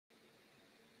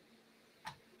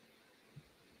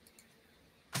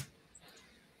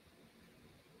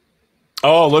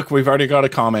Oh, look, we've already got a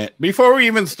comment. Before we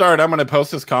even start, I'm going to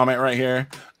post this comment right here.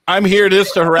 I'm here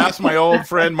just to harass my old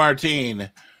friend Martine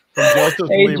from Joseph's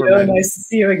Hey, Lieberman. Joe, nice to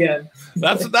see you again.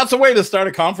 That's a way to start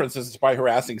a conference, is by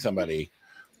harassing somebody.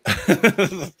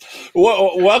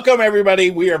 Welcome, everybody.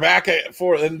 We are back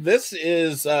and this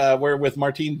is we're with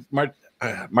Martine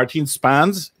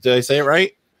Spaans. Did I say it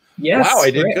right? Yes. Wow,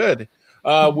 I did good.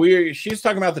 She's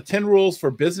talking about the 10 rules for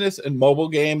business and mobile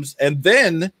games, and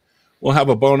then we'll have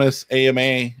a bonus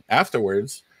AMA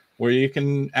afterwards where you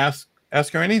can ask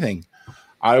her anything.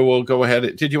 I will go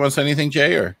ahead. Did you want to say anything,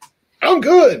 Jay? Or I'm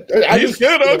good. He's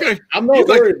good. Okay. I'm not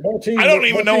worried. I don't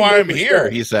even know why I'm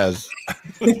here, he says.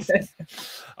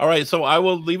 All right. So I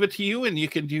will leave it to you, and you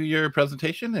can do your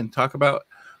presentation and talk about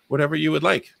whatever you would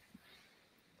like.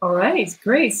 All right.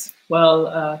 Great.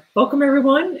 Well, welcome,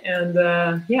 everyone.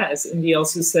 And yeah, as Indy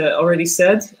also already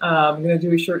said, I'm going to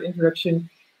do a short introduction.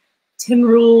 10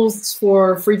 rules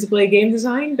for free-to-play game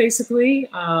design, basically.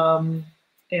 And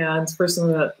first,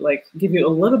 I'm going to give you a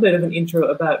little bit of an intro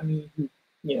about me.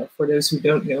 For those who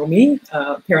don't know me,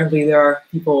 apparently there are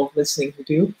people listening who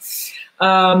do.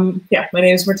 Yeah, my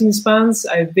name is Martine Spaans.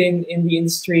 I've been in the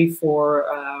industry for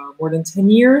more than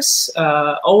 10 years,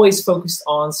 always focused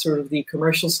on sort of the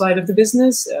commercial side of the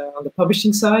business, on the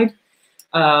publishing side.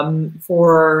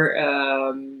 For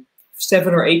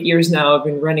 7 or 8 years now, I've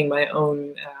been running my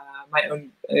own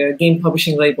game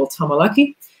publishing label,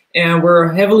 Tamalaki. And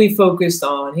we're heavily focused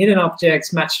on hidden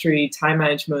objects, match 3, time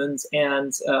management,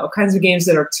 and all kinds of games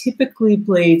that are typically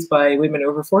played by women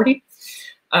over 40.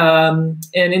 And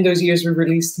in those years, we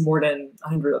released more than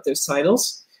 100 of those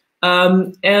titles.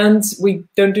 And we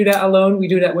don't do that alone. We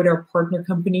do that with our partner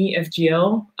company,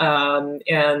 FGL.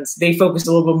 And they focus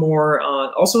a little bit more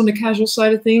also on the casual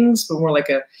side of things, but more like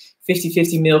a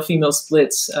 50-50 male-female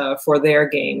splits for their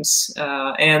games,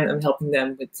 and I'm helping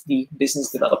them with the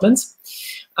business development.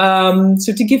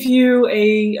 So to give you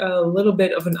a little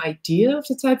bit of an idea of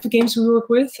the type of games we work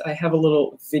with, I have a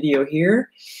little video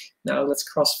here. Now let's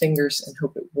cross fingers and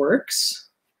hope it works.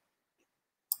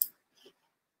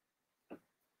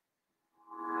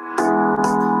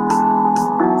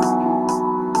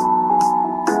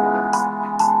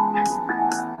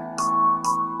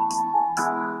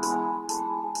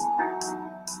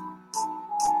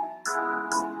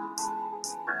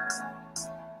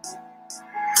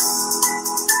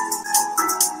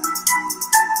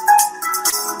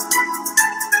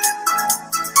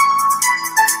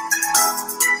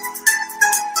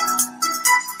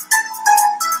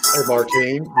 Hey,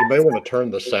 Martine, you may want to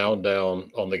turn the sound down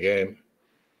on the game.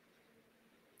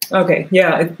 Okay,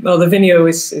 yeah, well, the video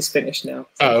is finished now.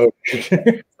 Oh,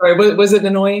 sorry, was it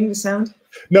annoying, the sound?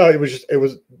 No, it was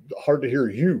hard to hear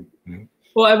you.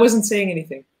 Well, I wasn't saying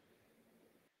anything.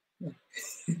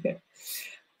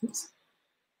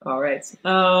 All right.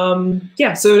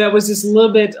 Yeah, so that was just a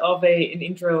little bit of an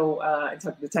intro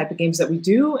to the type of games that we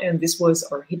do, and this was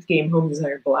our hit game, Home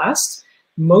Designer Blast.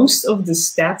 Most of the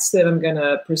stats that I'm going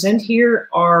to present here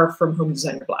are from Home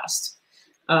Designer Blast.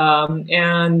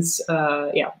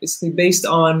 Yeah, basically based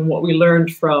on what we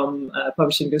learned from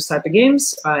publishing those type of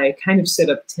games, I kind of set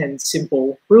up 10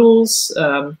 simple rules.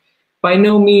 By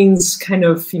no means kind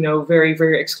of, very,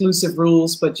 very exclusive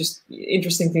rules, but just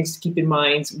interesting things to keep in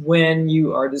mind when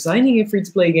you are designing a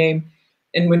free-to-play game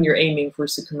and when you're aiming for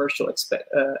some commercial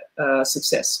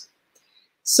success.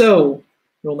 So,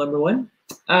 rule number 1.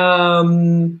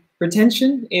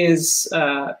 Retention is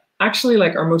actually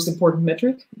like our most important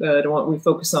metric, the one we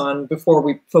focus on before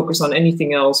we focus on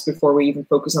anything else, before we even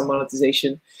focus on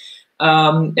monetization.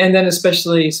 And then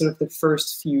especially sort of the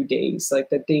first few days, like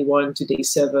that day 1 to day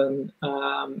 7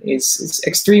 is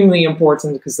extremely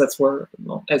important, because that's where,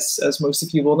 well, as most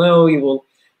of you will know, you will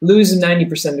lose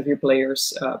 90% of your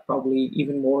players, probably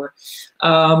even more.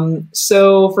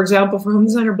 So, for example, for Home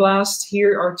Designer Blast,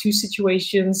 here are 2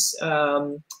 situations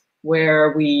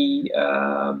where we,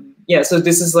 yeah, so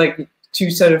this is like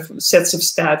 2 sets of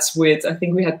stats with, I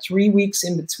think we had 3 weeks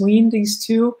in between these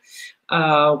 2,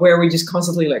 where we just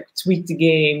constantly tweak the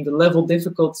game, the level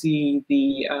difficulty,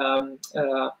 the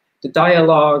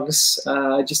dialogues,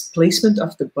 just placement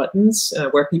of the buttons,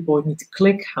 where people need to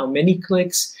click, how many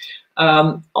clicks.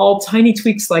 All tiny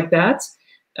tweaks like that.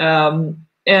 And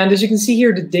as you can see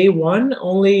here, the day 1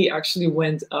 only actually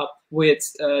went up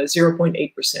with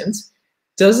 0.8%.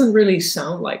 Doesn't really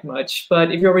sound like much,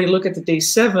 but if you already look at the day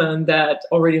 7, that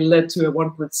already led to a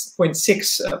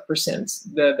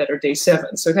 1.6% the better day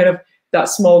 7. So kind of that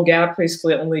small gap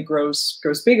basically only grows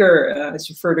bigger as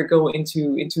you further go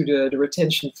into the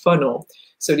retention funnel.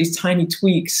 So these tiny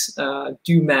tweaks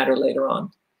do matter later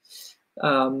on.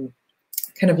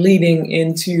 Kind of leading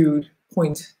into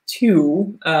point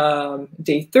 2,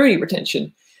 day 30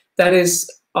 retention. That is,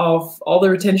 of all the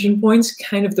retention points,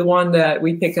 kind of the one that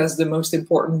we pick as the most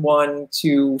important one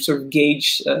to sort of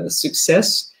gauge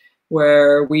success,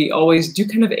 where we always do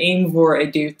kind of aim for a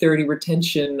day 30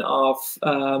 retention of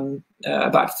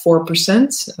about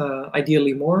 4%,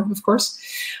 ideally more, of course.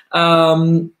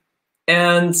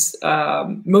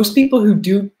 Most people who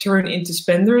do turn into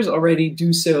spenders already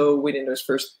do so within those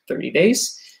first 30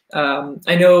 days.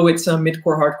 I know with some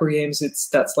mid-core hardcore games,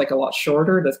 that's like a lot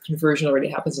shorter. The conversion already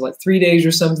happens in like 3 days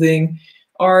or something.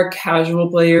 Our casual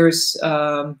players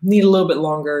need a little bit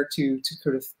longer to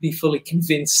sort of be fully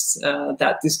convinced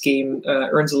that this game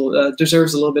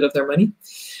deserves a little bit of their money.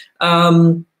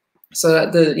 So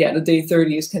that the day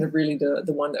 30 is kind of really the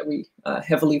one that we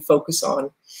heavily focus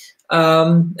on.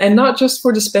 And not just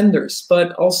for the spenders,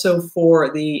 but also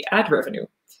for the ad revenue.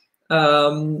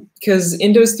 Because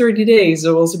in those 30 days,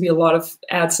 there will also be a lot of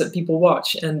ads that people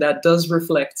watch, and that does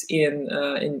reflect in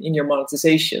your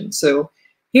monetization. So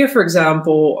here, for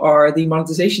example, are the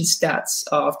monetization stats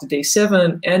of the day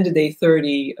 7 and the day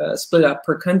 30 split up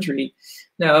per country.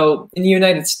 Now, in the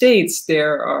United States,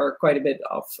 there are quite a bit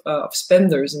of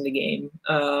spenders in the game.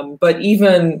 But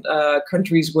even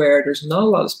countries where there's not a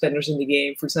lot of spenders in the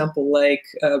game, for example, like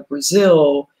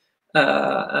Brazil,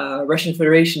 Russian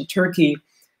Federation, Turkey,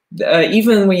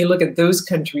 even when you look at those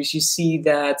countries, you see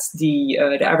that the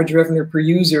average revenue per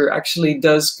user actually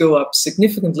does go up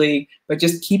significantly by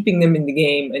just keeping them in the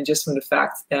game and just from the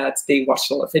fact that they watched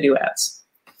a lot of video ads.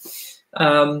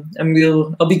 And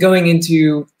I'll be going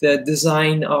into the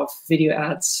design of video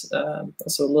ads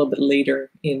also a little bit later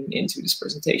into this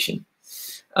presentation.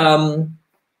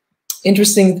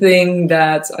 Interesting thing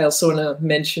that I also want to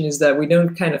mention is that we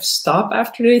don't kind of stop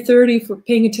after day 30 for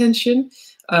paying attention.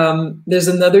 There's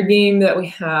another game that we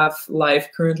have live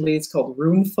currently. It's called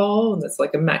Roomfall, and that's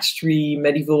like a match-3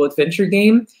 medieval adventure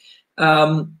game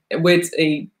with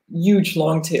a huge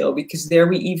long tail, because there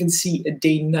we even see a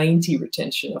day 90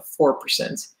 retention of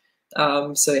 4%.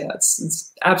 So yeah,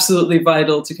 it's absolutely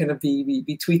vital to kind of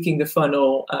be tweaking the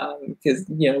funnel, because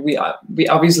we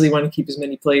obviously want to keep as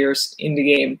many players in the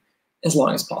game as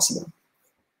long as possible.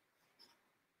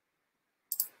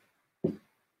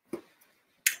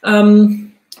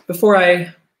 Before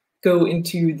I go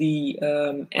into the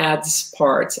ads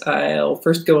part, I'll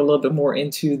first go a little bit more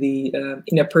into the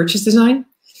in-app purchase design.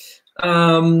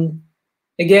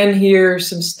 Again, here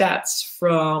some stats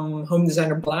from Home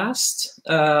Designer Blast,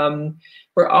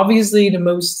 where obviously the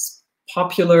most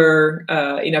popular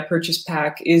in-app purchase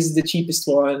pack is the cheapest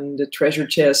one, the treasure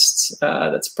chest,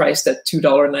 that's priced at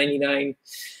 $2.99.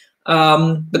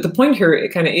 But the point here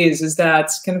it kind of is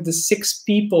that kind of the 6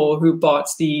 people who bought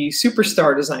the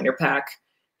Superstar Designer pack,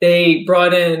 they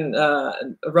brought in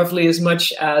roughly as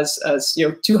much as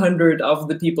 200 of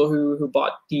the people who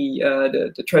bought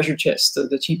the treasure chest,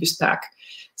 the cheapest pack.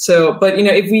 So, but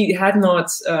if we had not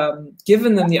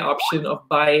given them the option of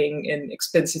buying an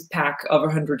expensive pack of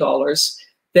 $100,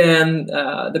 then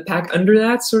the pack under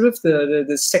that, sort of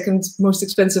the second most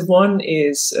expensive one,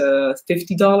 is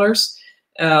 $50.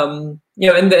 And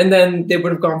then they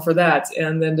would have gone for that,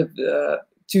 and then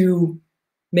to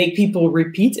make people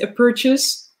repeat a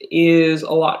purchase is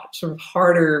a lot sort of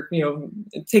harder.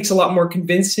 It takes a lot more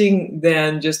convincing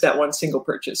than just that one single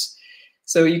purchase.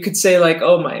 So you could say like,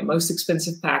 oh, my most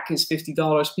expensive pack is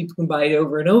 $50. People can buy it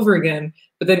over and over again.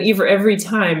 But then every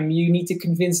time you need to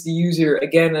convince the user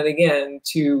again and again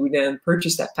to then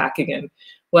purchase that pack again.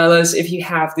 Whereas if you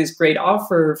have this great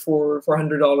offer for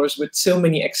 $100 with so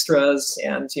many extras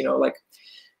and,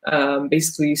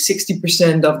 basically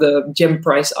 60% of the gem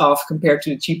price off compared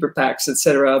to the cheaper packs,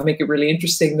 etc., make it really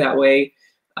interesting that way.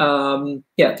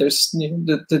 There's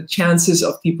the chances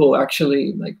of people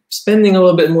actually like spending a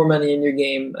little bit more money in your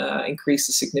game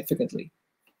increases significantly.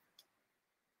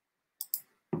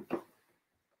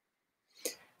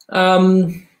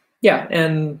 And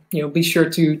be sure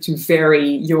to vary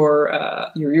your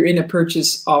in-app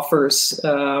purchase offers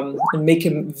and make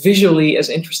them visually as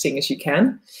interesting as you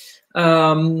can.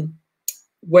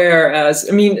 Whereas,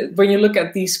 when you look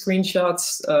at these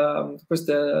screenshots, of course,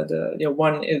 the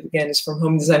one again is from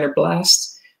Home Designer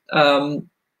Blast.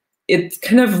 It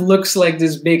kind of looks like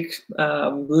this big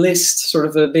list, sort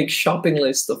of a big shopping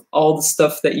list of all the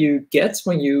stuff that you get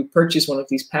when you purchase one of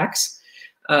these packs.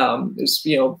 There's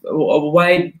a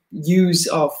wide use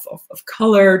of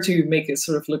color to make it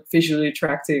sort of look visually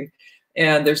attractive,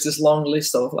 and there's this long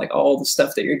list of like all the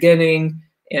stuff that you're getting.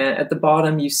 And at the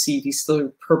bottom, you see these little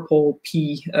purple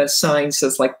P signs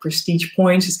that's like prestige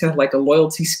points. It's kind of like a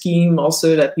loyalty scheme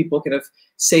also that people kind of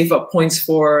save up points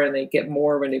for, and they get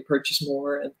more when they purchase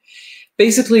more. And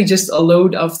basically just a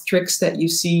load of tricks that you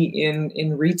see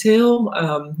in retail,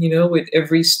 you know, with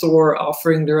every store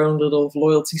offering their own little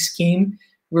loyalty scheme.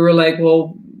 We were like,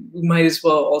 well, we might as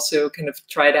well also kind of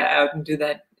try that out and do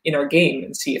that in our game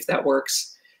and see if that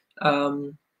works.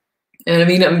 And I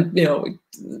mean, you know,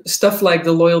 stuff like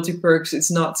the loyalty perks,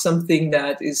 it's not something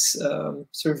that is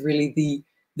sort of really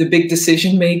the big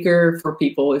decision maker for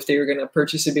people if they're going to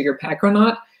purchase a bigger pack or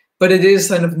not. But it is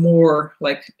kind of more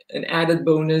like an added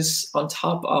bonus on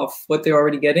top of what they're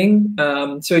already getting.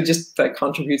 So it just like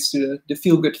contributes to the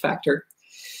feel-good factor.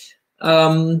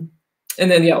 And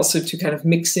then, yeah, also to kind of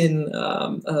mix in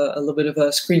a little bit of a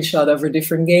screenshot of a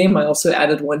different game, I also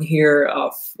added one here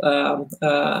of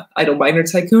Idle Miner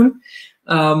Tycoon.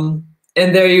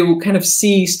 And there you kind of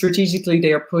see strategically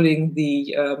they are putting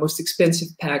the most expensive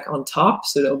pack on top.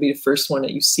 So that'll be the first one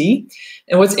that you see.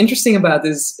 And what's interesting about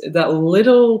this, that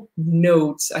little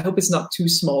note, I hope it's not too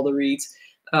small to read,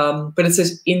 but it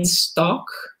says in stock.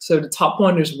 So the top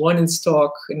one, there's 1 in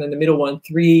stock, and then the middle one,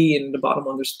 3, and the bottom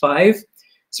one, there's 5.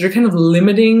 So they're kind of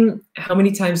limiting how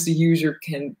many times the user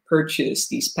can purchase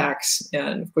these packs.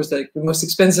 And of course, the most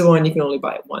expensive one, you can only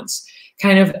buy it once,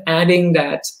 kind of adding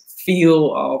that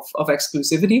feel of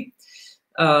exclusivity.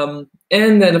 And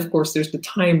then, of course, there's the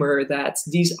timer that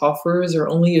these offers are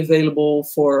only available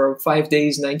for 5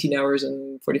 days, 19 hours,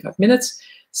 and 45 minutes.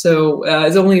 So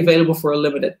it's only available for a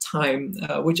limited time,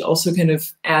 which also kind of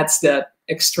adds that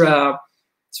extra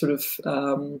sort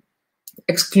of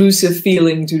exclusive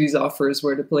feeling to these offers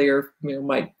where the player, you know,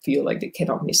 might feel like they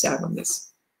cannot miss out on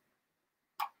this.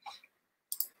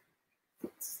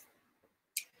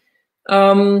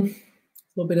 A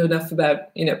little bit enough about,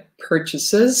 you know,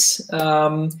 purchases.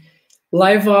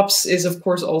 Live ops is, of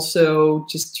course, also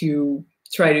just to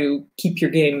try to keep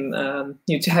your game,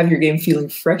 you know, to have your game feeling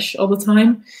fresh all the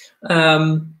time.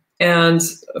 And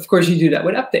of course, you do that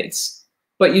with updates.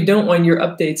 But you don't want your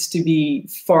updates to be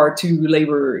far too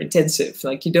labor intensive.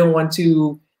 Like you don't want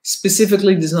to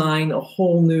specifically design a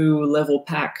whole new level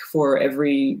pack for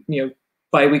every, you know,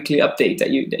 bi-weekly update that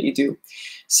you do.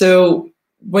 So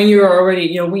when you're already,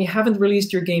 you know, when you haven't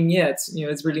released your game yet, you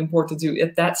know, it's really important to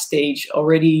at that stage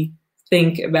already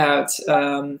think about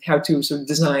how to sort of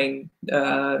design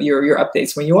your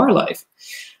updates when you are live.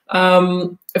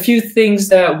 A few things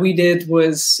that we did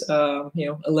was, you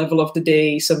know, a level of the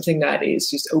day, something that is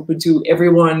just open to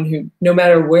everyone who, no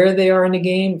matter where they are in the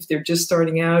game, if they're just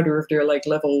starting out or if they're like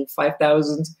level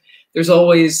 5,000, there's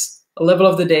always a level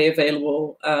of the day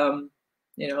available,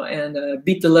 you know, and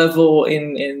beat the level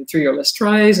in 3 or less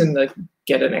tries and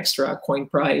get an extra coin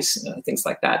prize, things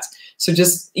like that. So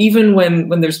just even when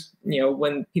there's, you know,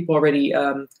 when people already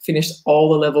finished all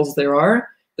the levels there are,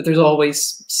 but there's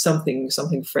always something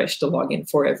fresh to log in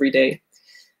for every day.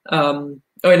 And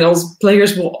also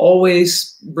players will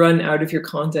always run out of your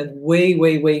content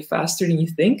way faster than you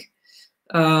think.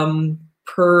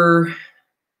 Per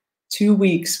 2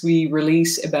 weeks, we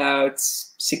release about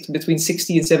between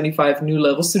 60 and 75 new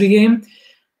levels to the game.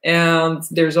 And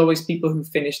there's always people who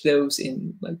finish those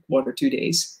in like 1 or 2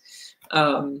 days.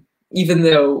 Even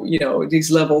though, you know,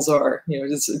 these levels are, you know,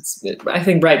 I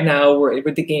think right now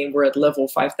with the game we're at level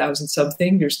 5,000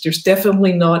 something. There's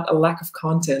definitely not a lack of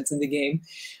content in the game,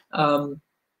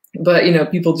 but you know,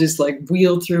 people just like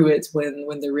wheel through it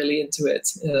when they're really into it.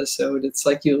 So it's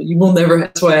like you will never.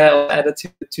 That's why I'll add it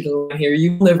to the line here.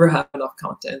 You will never have enough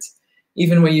content,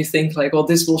 even when you think like, well,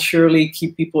 this will surely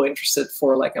keep people interested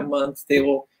for like a month. They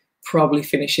will probably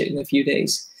finish it in a few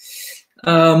days.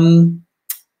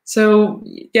 So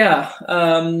yeah,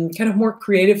 kind of more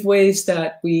creative ways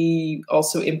that we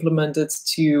also implemented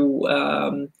to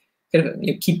kind of,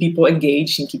 you know, keep people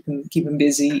engaged and keep them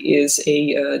busy is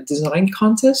a design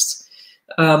contest.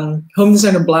 Home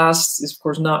Designer Blast is of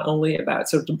course not only about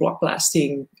sort of the block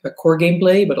blasting core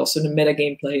gameplay, but also the meta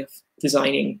gameplay of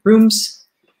designing rooms.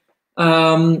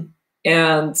 Well,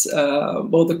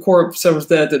 the core sort of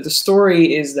the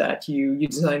story is that you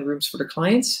design rooms for the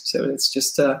clients, so it's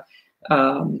just sort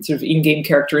of in-game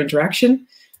character interaction.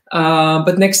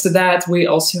 But next to that, we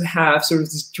also have sort of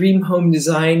this dream home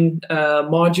design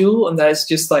module, and that is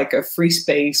just like a free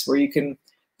space where you can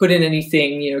put in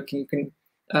anything. You know, you can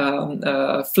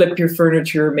flip your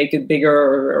furniture, make it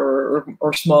bigger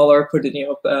or smaller, put it,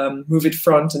 you know, move it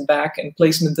front and back. And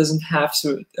placement doesn't have,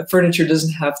 so furniture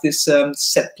doesn't have this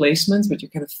set placement, but you're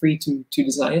kind of free to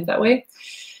design it that way.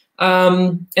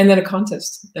 And then a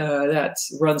contest that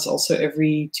runs also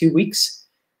every 2 weeks.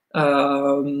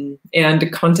 And the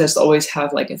contest always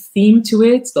have like a theme to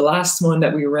it. The last one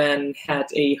that we ran had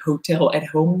a hotel at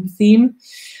home theme.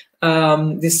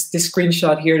 This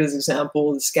screenshot here, this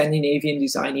example, the Scandinavian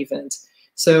design event.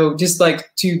 So just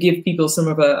like to give people some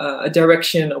of a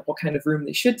direction of what kind of room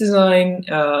they should design,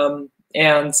 and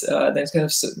then kind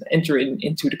of enter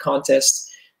into the contest.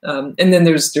 And then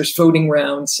there's voting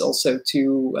rounds also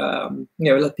to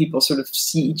let people sort of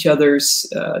see each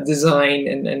other's design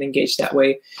and engage that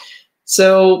way.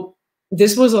 So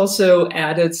this was also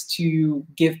added to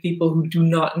give people who do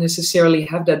not necessarily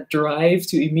have that drive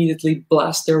to immediately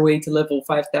blast their way to level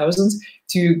 5,000,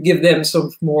 to give them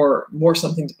some more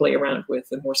something to play around with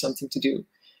and more something to do.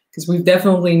 Because we've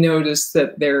definitely noticed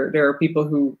that there are people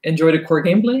who enjoy the core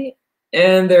gameplay,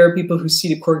 and there are people who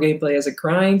see the core gameplay as a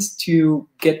grind to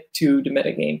get to the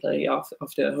meta gameplay of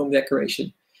the home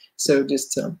decoration. So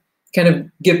just kind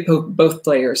of give both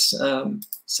players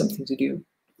something to do.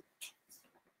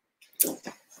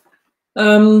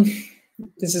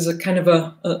 This is a kind of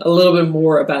a little bit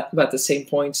more about the same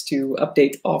points to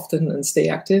update often and stay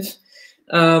active.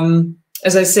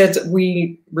 As I said,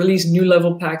 we release new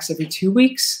level packs every 2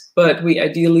 weeks, but we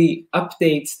ideally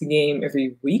update the game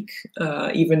every week,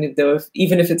 even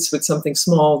if it's with something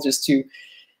small, just to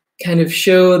kind of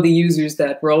show the users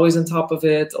that we're always on top of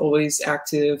it, always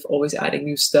active, always adding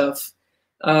new stuff.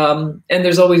 And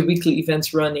there's always weekly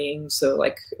events running, so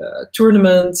like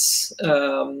tournaments,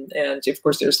 and of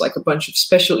course there's like a bunch of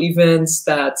special events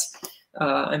that,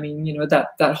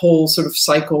 that whole sort of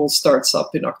cycle starts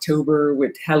up in October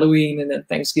with Halloween, and then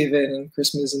Thanksgiving and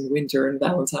Christmas and winter and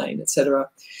Valentine, etc.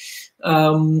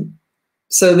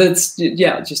 So that's,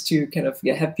 just to kind of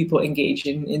have people engage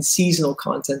in seasonal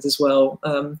content as well.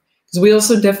 Because we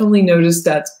also definitely noticed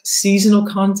that seasonal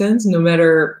content, no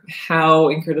matter how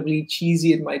incredibly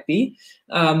cheesy it might be,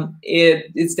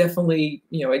 it's definitely,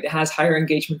 it has higher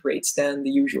engagement rates than the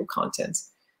usual content.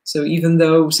 So even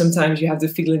though sometimes you have the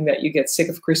feeling that you get sick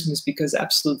of Christmas because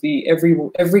absolutely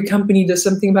every company does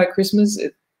something about Christmas,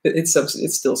 it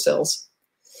still sells.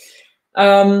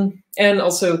 And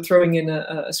also throwing in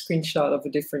a screenshot of a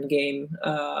different game.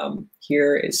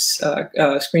 Here is a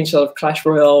screenshot of Clash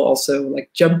Royale, also like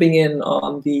jumping in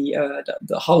on the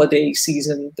holiday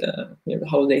season, the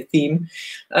holiday theme.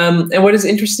 And what is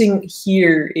interesting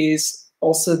here is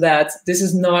also that this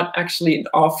is not actually an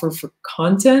offer for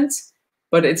content,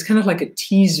 but it's kind of like a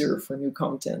teaser for new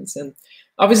content. And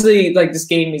obviously, like, this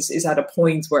game is at a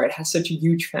point where it has such a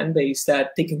huge fan base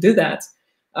that they can do that.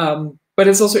 But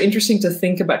it's also interesting to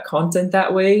think about content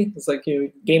that way. It's like,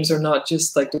 games are not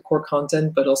just like the core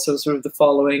content, but also sort of the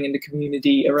following and the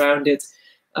community around it,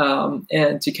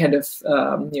 and to kind of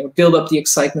build up the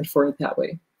excitement for it that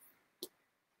way.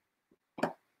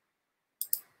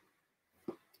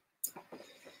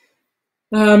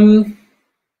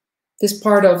 This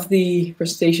part of the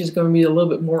presentation is going to be a little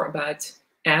bit more about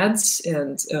ads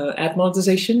and ad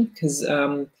monetization, because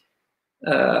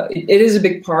it is a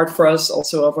big part for us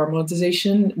also of our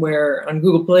monetization, where on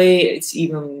Google Play, it's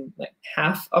even like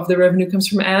half of the revenue comes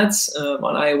from ads. On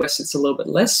iOS, it's a little bit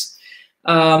less.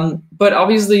 But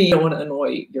obviously, you don't want to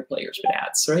annoy your players with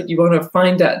ads, right? You want to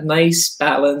find that nice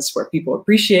balance where people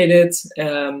appreciate it.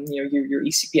 Your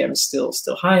eCPM is still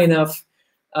high enough,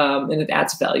 and it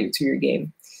adds value to your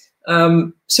game.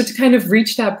 So to kind of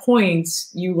reach that point,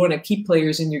 you want to keep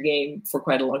players in your game for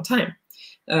quite a long time.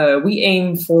 We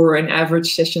aim for an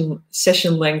average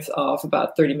session length of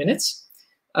about 30 minutes.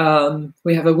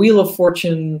 We have a Wheel of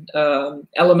Fortune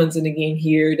element in the game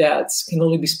here that can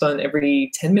only be spun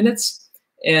every 10 minutes.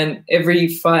 And every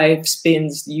 5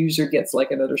 spins, the user gets like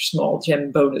another small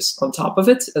gem bonus on top of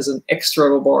it as an extra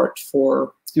reward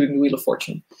for doing the Wheel of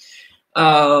Fortune.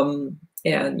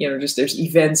 And there's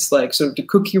events like the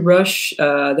Cookie Rush,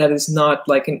 that is not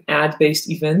like an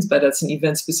ad-based event, but that's an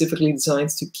event specifically designed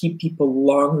to keep people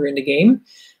longer in the game.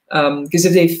 Because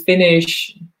if they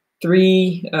finish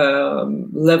 3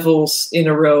 levels in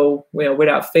a row,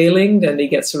 without failing, then they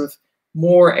get sort of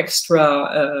more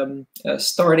extra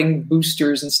starting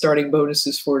boosters and starting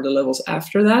bonuses for the levels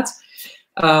after that.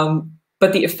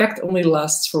 But the effect only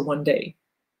lasts for 1 day.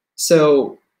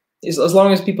 So as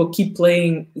long as people keep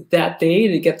playing that day,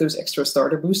 they get those extra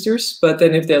starter boosters. But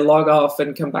then if they log off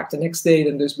and come back the next day,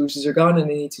 then those boosters are gone, and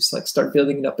they need to start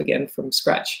building it up again from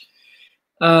scratch.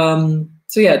 So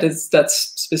yeah,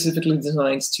 that's specifically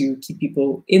designed to keep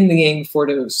people in the game for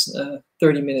those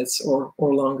 30 minutes or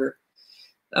longer.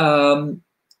 So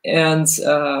that's,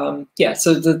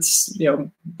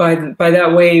 by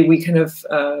that way, we kind of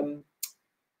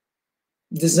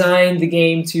design the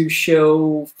game to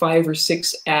show 5 or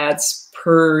 6 ads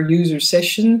per user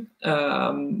session,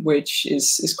 which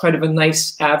is kind of a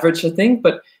nice average, I think.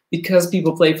 But because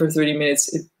people play for 30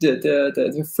 minutes,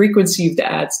 the frequency of the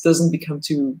ads doesn't become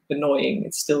too annoying.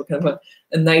 It's still kind of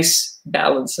a nice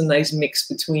balance, a nice mix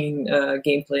between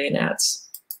gameplay and ads.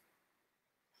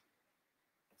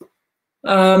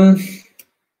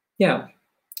 Yeah,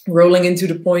 rolling into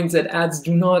the point that ads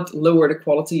do not lower the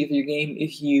quality of your game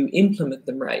if you implement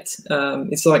them right.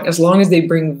 It's like, as long as they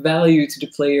bring value to the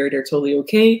player, they're totally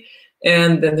okay,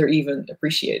 and then they're even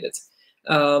appreciated.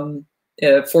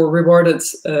 For rewarded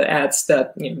ads,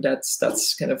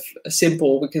 that's kind of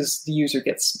simple, because the user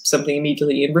gets something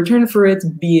immediately in return for it,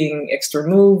 being extra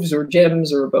moves or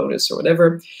gems or a bonus or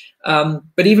whatever.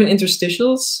 But even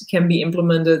interstitials can be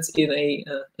implemented in a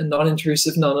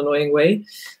non-intrusive, non-annoying way.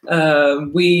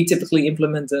 We typically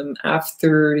implement them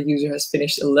after the user has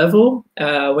finished a level,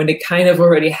 when they kind of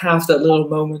already have that little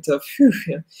moment of, phew,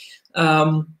 yeah.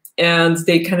 And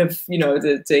they kind of,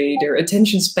 their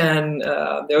attention span,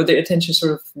 their attention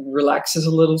sort of relaxes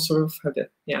a little, sort of,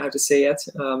 how to say it.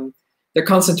 Their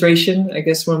concentration, I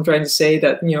guess what I'm trying to say,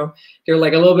 that, they're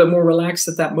like a little bit more relaxed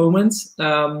at that moment.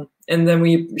 And then when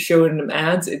you show them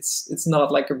ads, it's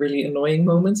not like a really annoying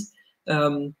moment.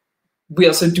 We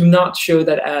also do not show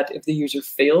that ad if the user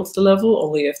failed the level,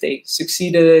 only if they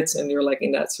succeeded it and they're like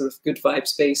in that sort of good vibe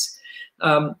space.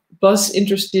 Plus,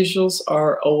 interstitials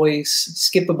are always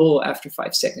skippable after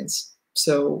 5 seconds.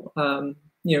 So,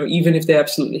 even if they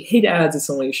absolutely hate ads, it's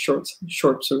only a short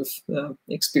sort of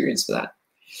experience for that.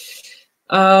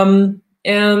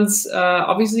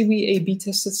 Obviously, we A/B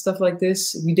tested stuff like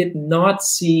this. We did not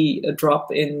see a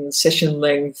drop in session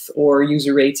length or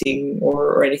user rating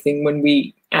or anything when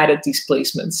we added these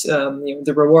placements.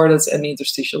 The rewarded and the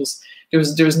interstitials, there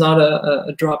was not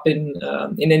a drop in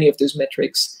any of those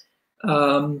metrics.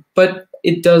 But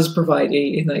it does provide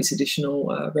a nice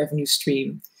additional revenue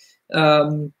stream.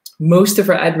 Most of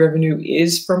our ad revenue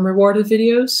is from rewarded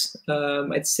videos.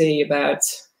 I'd say about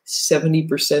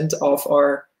 70% of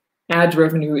our ad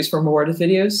revenue is from rewarded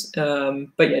videos.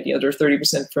 But yeah, the other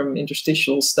 30% from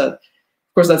interstitials. That, of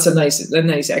course, that's a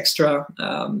nice extra.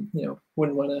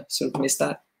 Wouldn't want to sort of miss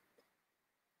that.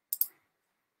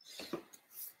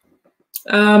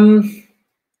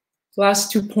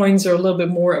 Last 2 points are a little bit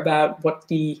more about what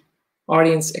the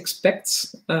audience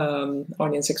expects,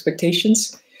 audience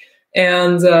expectations.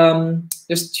 And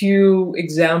there's 2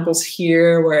 examples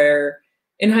here where,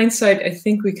 in hindsight, I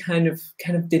think we kind of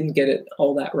didn't get it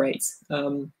all that right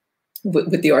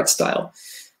with the art style.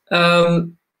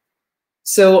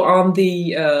 So on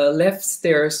the left,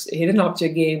 there's a hidden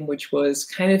object game, which was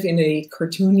kind of in a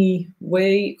cartoony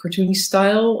way, cartoony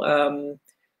style.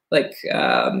 Like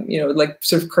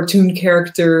sort of cartoon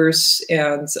characters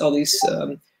and all these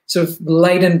sort of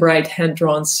light and bright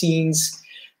hand-drawn scenes.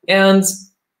 And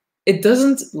it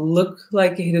doesn't look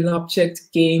like a hidden object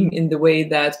game in the way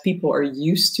that people are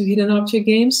used to hidden object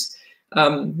games.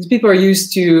 People are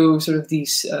used to sort of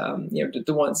these,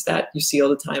 the ones that you see all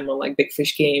the time on like Big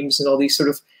Fish games and all these sort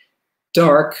of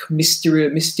dark,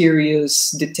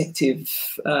 mysterious detective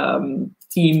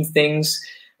theme things.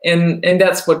 And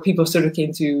that's what people sort of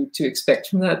came to expect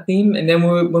from that theme. And then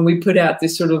when we put out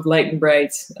this sort of light and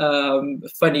bright,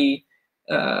 funny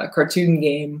cartoon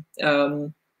game,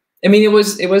 I mean, it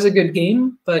was a good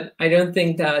game, but I don't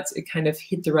think that it kind of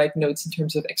hit the right notes in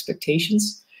terms of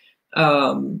expectations.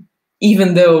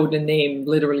 Even though the name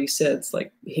literally says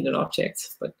like hidden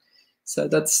object. But so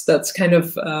that's kind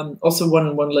of also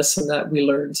one lesson that we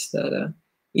learned, that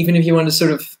even if you want to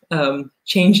sort of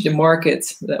change the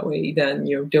market that way, then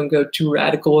don't go too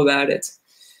radical about it.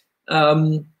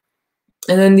 And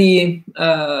then the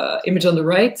image on the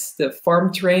right, the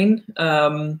farm terrain,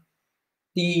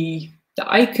 the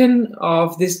icon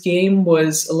of this game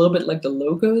was a little bit like the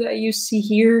logo that you see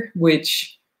here,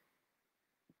 which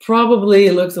probably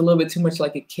looked a little bit too much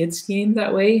like a kid's game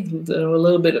that way, a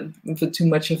little bit of too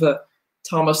much of a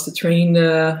Thomas the Train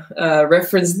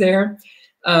reference there.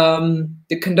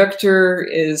 The conductor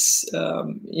is,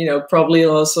 probably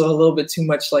also a little bit too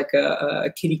much like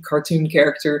a kiddie cartoon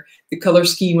character. The color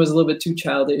scheme was a little bit too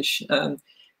childish.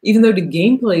 Even though the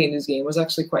gameplay in this game was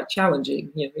actually quite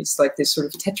challenging. It's like this sort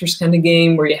of Tetris kind of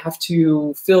game where you have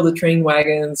to fill the train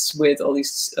wagons with all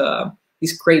these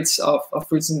crates of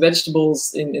fruits and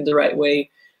vegetables in the right way.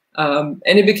 And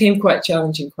it became quite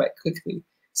challenging quite quickly.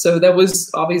 So that was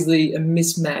obviously a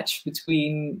mismatch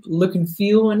between look and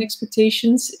feel and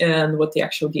expectations and what the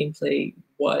actual gameplay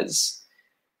was.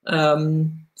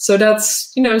 So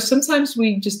that's, sometimes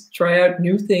we just try out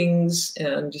new things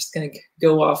and just kind of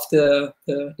go off the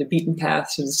beaten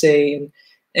path, so to say.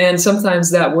 And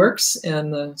sometimes that works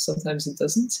and sometimes it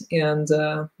doesn't. And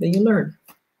then you learn.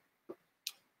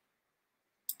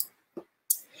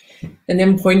 And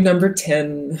then point number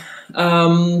 10.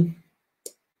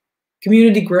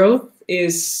 Community growth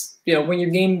is, when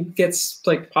your game gets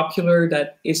like popular,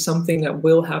 that is something that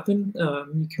will happen.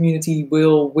 Community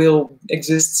will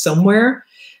exist somewhere.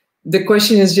 the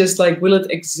question is just like, will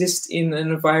it exist in an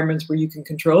environment where you can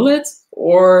control it,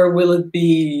 or will it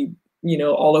be,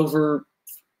 all over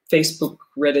Facebook,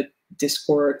 Reddit,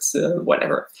 Discord,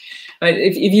 whatever? Right?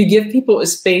 If you give people a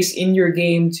space in your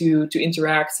game to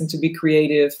interact and to be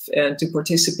creative and to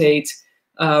participate,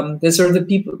 then sort of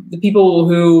the people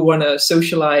who want to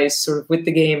socialize sort of with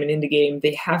the game and in the game,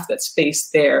 they have that space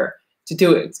there to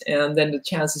do it, and then the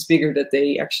chance is bigger that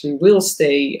they actually will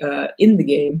stay in the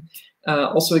game.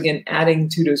 Also, again, adding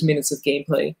to those minutes of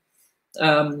gameplay.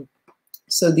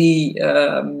 So the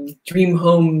Dream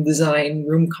Home Design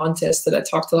Room Contest that I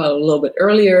talked about a little bit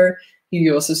earlier,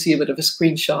 you also see a bit of a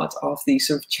screenshot of the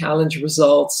sort of challenge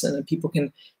results, and people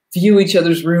can view each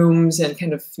other's rooms and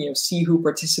kind of see who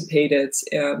participated,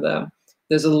 and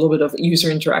there's a little bit of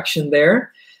user interaction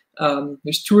there.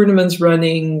 There's tournaments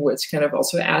running, which kind of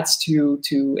also adds to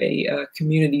a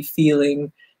community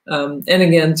feeling. And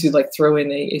again, to like throw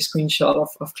in a screenshot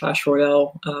of Clash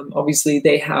Royale. Obviously,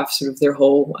 they have sort of their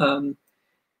whole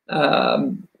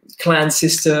clan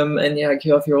system, and you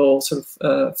have your whole sort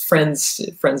of friends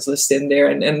list in there,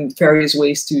 and various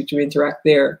ways to interact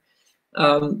there.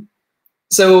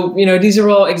 So these are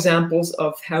all examples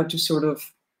of how to sort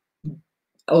of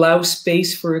allow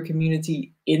space for a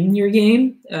community in your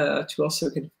game, to also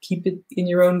kind of keep it in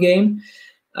your own game.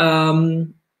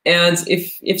 And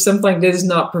if something like this is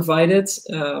not provided,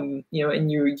 and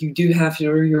you do have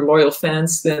your loyal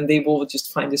fans, then they will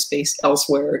just find a space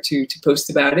elsewhere to post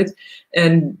about it,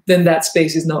 and then that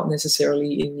space is not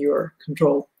necessarily in your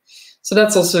control. So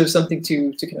that's also something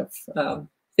to kind of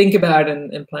think about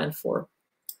and plan for.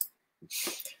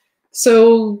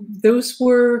 So those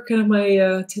were kind of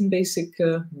my 10 basic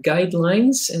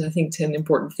guidelines, and I think 10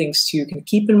 important things to kind of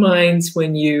keep in mind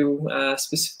when you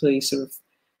specifically sort of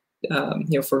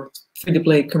for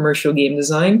free-to-play commercial game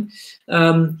design.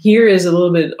 Here is a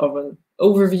little bit of an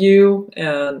overview,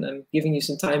 and I'm giving you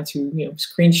some time to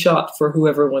screenshot for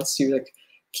whoever wants to like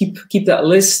keep that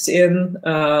list in.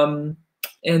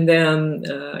 And then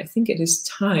I think it is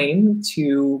time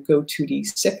to go to the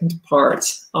second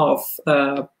part of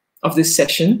this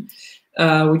session,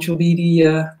 which will be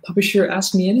the Publisher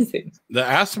Ask Me Anything. The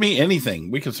Ask Me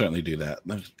Anything. We can certainly do that.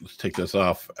 Let's take this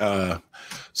off.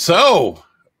 So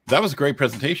that was a great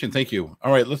presentation. Thank you.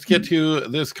 All right, let's get to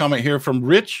this comment here from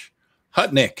Rich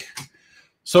Hutnick.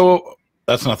 So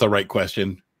that's not the right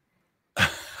question.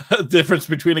 Difference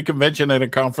between a convention and a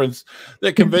conference.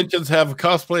 The conventions have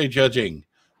cosplay judging.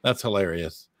 That's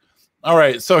hilarious. All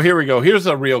right, so here we go. Here's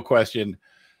a real question.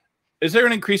 Is there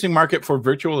an increasing market for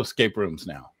virtual escape rooms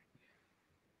now?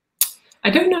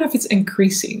 I don't know if it's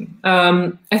increasing.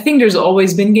 I think there's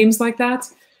always been games like that.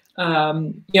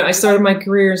 I started my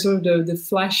career in sort of the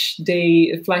Flash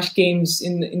games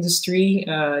in the industry,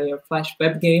 Flash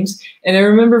web games. And I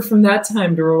remember from that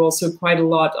time, there were also quite a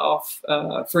lot of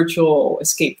virtual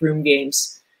escape room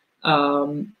games.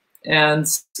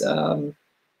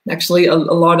 Actually, a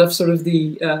lot of sort of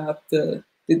the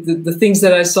things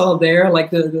that I saw there,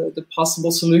 like the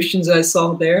possible solutions I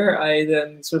saw there, I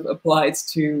then sort of applied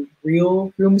to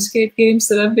real room escape games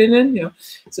that I've been in.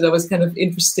 So that was kind of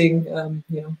interesting,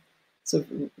 sort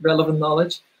of relevant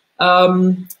knowledge.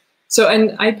 And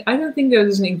I don't think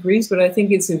there's an increase, but I think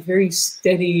it's a very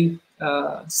steady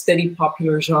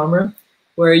popular genre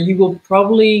where you will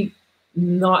probably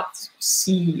not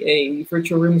see a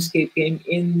virtual room escape game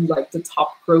in like the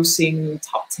top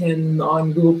 10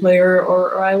 on Google Play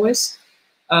or iOS.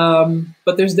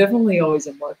 But there's definitely always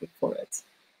a market for it.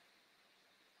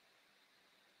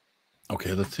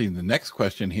 Okay, let's see. The next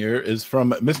question here is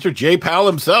from Mr. J. Powell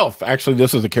himself. Actually,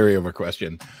 this is a carryover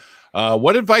question.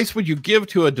 What advice would you give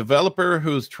to a developer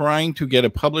who's trying to get a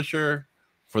publisher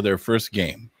for their first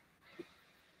game?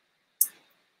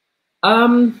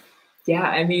 Yeah,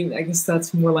 I mean, I guess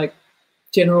that's more like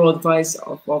general advice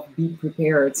of be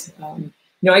prepared.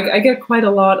 I get quite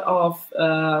a lot of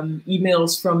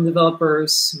emails from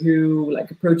developers who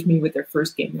like approach me with their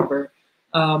first game ever.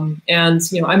 And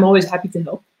I'm always happy to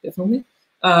help, definitely.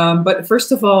 But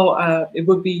first of all, it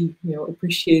would be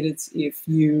appreciated if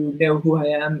you know who I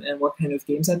am and what kind of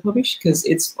games I publish, because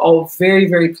it's all very,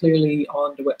 very clearly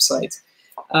on the website.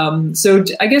 So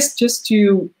I guess just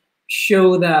to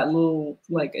show that little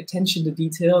like attention to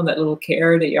detail and that little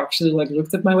care that you actually like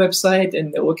looked at my website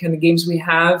and know what kind of games we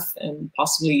have and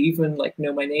possibly even like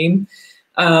know my name,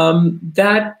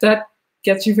 that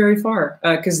gets you very far,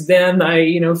 because then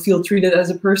I feel treated as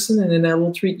a person, and then I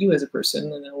will treat you as a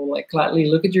person, and I will like gladly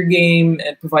look at your game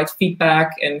and provide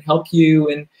feedback and help you,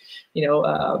 and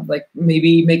like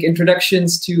maybe make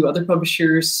introductions to other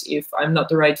publishers if I'm not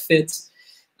the right fit.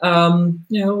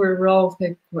 We're all,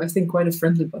 like, I think, quite a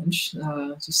friendly bunch.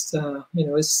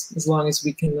 As long as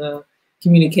we can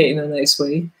communicate in a nice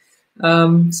way.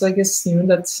 So I guess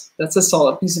that's a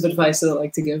solid piece of advice that I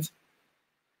like to give.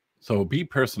 So be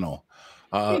personal.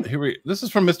 This is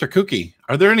from Mr. Kooky.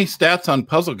 Are there any stats on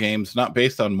puzzle games not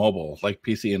based on mobile, like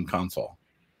PC and console?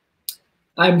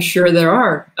 I'm sure there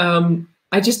are.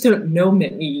 I just don't know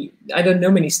many. I don't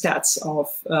know many stats of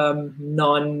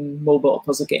non-mobile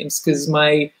puzzle games because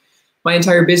my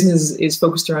entire business is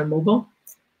focused around mobile.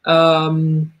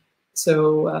 I'm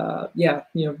sure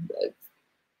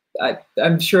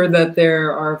that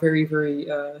there are very, very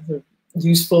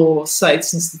useful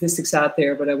sites and statistics out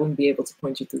there, but I wouldn't be able to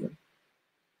point you to them.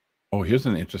 Oh, here's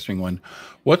an interesting one.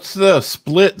 What's the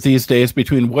split these days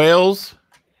between whales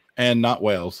and not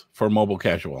whales for mobile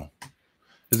casual?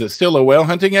 Is it still a whale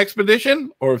hunting expedition,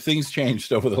 or have things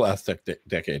changed over the last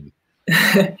decade?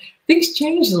 Things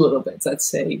changed a little bit, I'd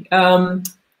say.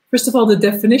 First of all, the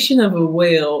definition of a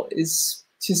whale is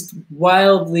just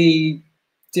wildly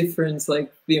different.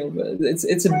 Like,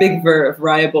 it's a big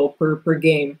variable per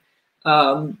game.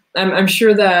 I'm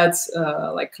sure that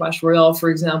like Clash Royale, for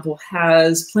example,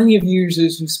 has plenty of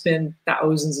users who spend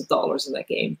thousands of dollars in that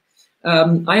game.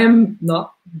 I am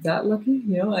not that lucky.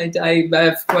 I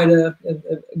have quite a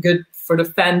good sort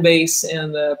of fan base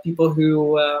and people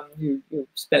who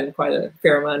spend quite a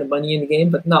fair amount of money in the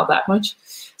game, but not that much.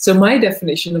 So my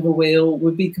definition of a whale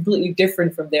would be completely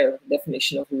different from their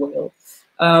definition of a whale.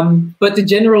 But the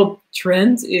general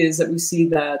trend is that we see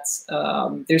that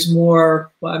there's more,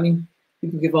 well, I mean, we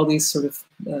can give all these sort of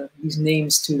these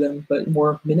names to them, but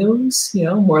more minnows,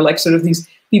 more like sort of these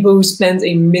people who spend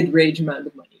a mid-range amount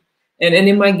of money. And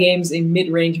in my games, a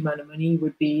mid-range amount of money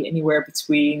would be anywhere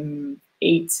between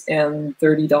 $8 and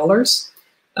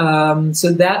 $30.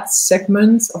 So that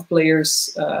segment of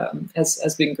players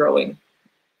has been growing.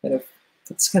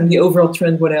 That's kind of the overall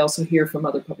trend, what I also hear from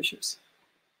other publishers.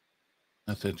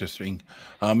 That's interesting.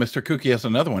 Mr. Kooky has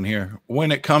another one here.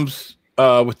 When it comes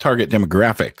with target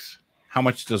demographics, how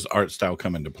much does art style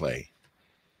come into play?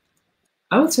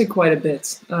 I would say quite a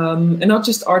bit. And not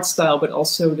just art style, but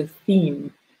also the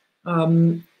theme.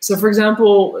 So for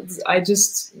example, I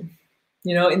just,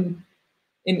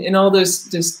 in all those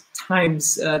just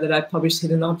times that I published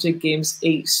hidden object games,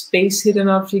 a space hidden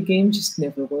object game just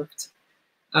never worked.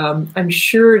 I'm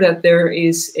sure that there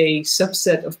is a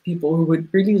subset of people who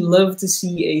would really love to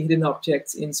see a hidden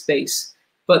object in space,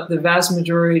 but the vast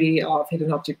majority of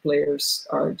hidden object players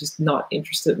are just not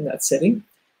interested in that setting.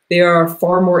 They are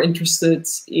far more interested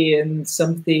in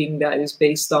something that is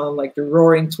based on like the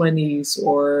Roaring '20s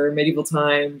or medieval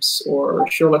times or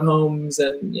Sherlock Holmes,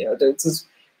 and just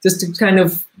the kind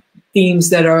of themes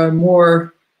that are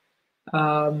more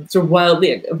sort of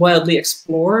wildly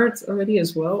explored already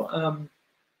as well.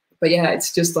 But yeah,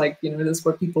 it's just like, that's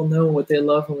what people know, what they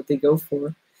love, and what they go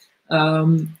for.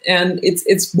 And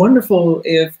it's wonderful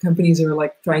if companies are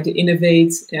like trying to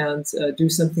innovate and do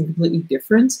something completely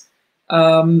different.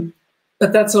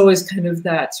 But that's always kind of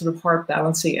that sort of hard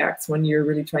balancing act when you're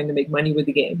really trying to make money with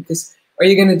the game. Because are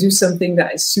you going to do something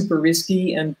that is super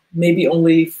risky and maybe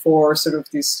only for sort of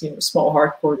this small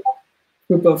hardcore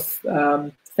group of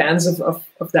fans of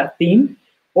that theme,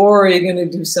 or are you going to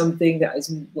do something that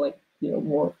is like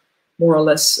more or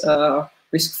less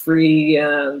risk-free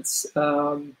and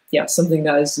something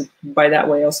that is by that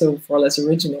way also far less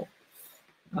original.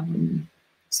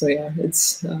 So yeah,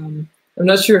 it's. I'm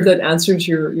not sure if that answers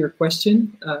your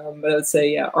question, but I would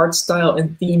say, yeah, art style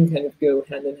and theme kind of go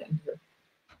hand in hand here.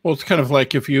 Well, it's kind of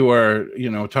like if you are,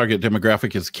 target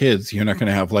demographic is kids, you're not going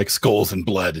to have like skulls and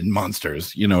blood and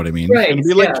monsters. You know what I mean? Right, it's going to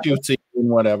be like cutesy and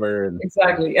whatever.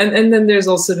 Exactly. And then there's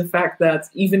also the fact that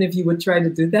even if you would try to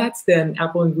do that, then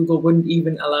Apple and Google wouldn't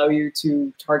even allow you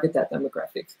to target that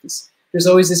demographic. Because there's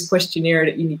always this questionnaire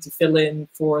that you need to fill in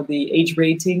for the age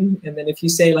rating. And then if you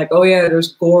say like, oh yeah,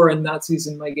 there's gore and Nazis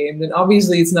in my game, then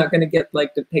obviously it's not going to get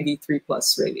like the PEGI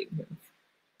 3+ rating.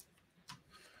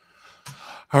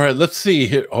 All right, let's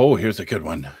see. Oh, here's a good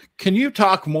one. Can you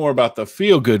talk more about the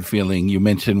feel-good feeling you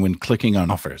mentioned when clicking on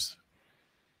offers?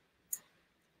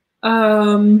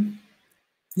 Yeah,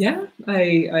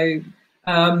 I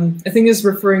think it's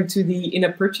referring to the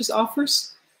in-app purchase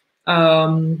offers.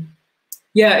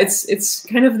 Yeah, it's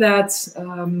kind of that,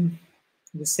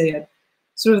 let's say it,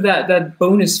 sort of that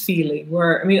bonus feeling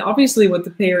where, I mean, obviously what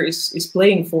the payer is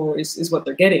playing for is what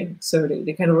they're getting. So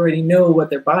they kind of already know what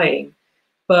they're buying.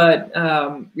 But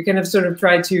we kind of sort of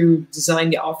try to design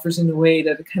the offers in a way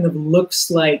that it kind of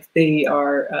looks like they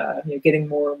are getting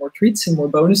more treats and more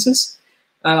bonuses.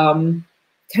 Because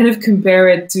kind of compare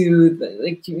it to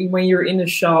like when you're in a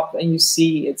shop and you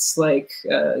see it's like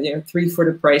 3 for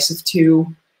the price of 2.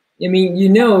 I mean, you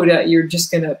know that you're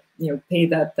just gonna pay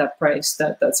that price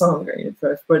that's on there,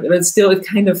 but still it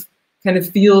kind of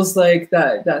feels like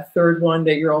that third one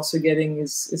that you're also getting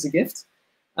is a gift,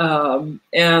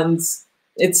 and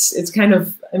it's kind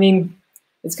of, I mean,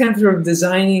 it's kind of sort of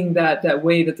designing that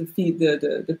way that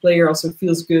the player also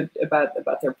feels good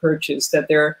about their purchase, that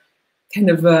they're kind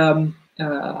of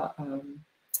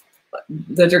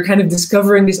that they're kind of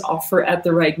discovering this offer at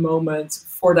the right moment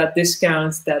for that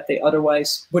discount that they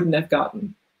otherwise wouldn't have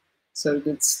gotten. So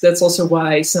that's also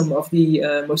why some of the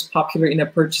most popular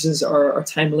in-app purchases are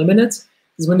time limited.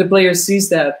 Because when the player sees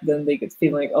that, then they could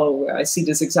feel like, oh, I see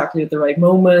this exactly at the right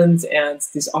moment, and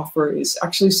this offer is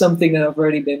actually something that I've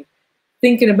already been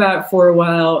thinking about for a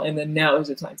while, and then now is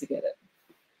the time to get it.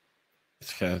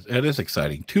 It is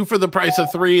exciting. 2 for the price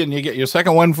of 3, and you get your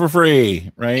second one for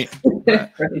free, right?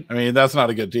 Right. I mean, that's not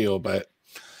a good deal, but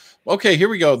okay, here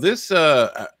we go. This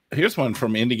here's one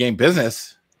from Indie Game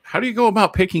Business. How do you go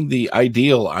about picking the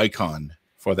ideal icon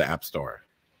for the App Store?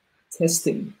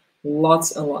 Testing.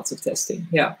 Lots and lots of testing.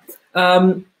 Yeah.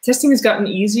 Testing has gotten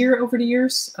easier over the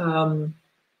years.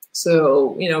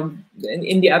 So,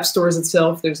 in the app stores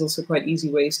itself, there's also quite easy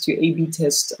ways to A/B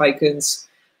test icons.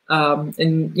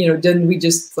 And, then we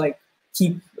just like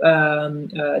keep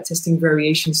testing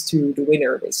variations to the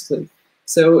winner, basically.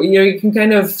 So, you can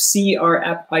kind of see our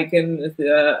app icon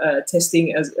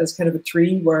testing as kind of a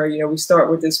tree where, we start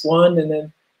with this one, and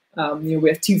then we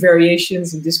have 2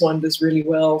 variations, and this one does really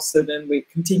well. So then we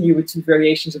continue with 2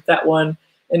 variations of that one.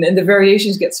 And then the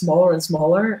variations get smaller and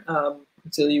smaller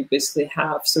until you basically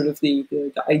have sort of the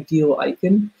ideal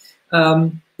icon.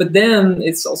 But then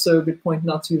it's also a good point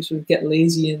not to sort of get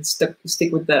lazy and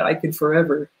stick with that icon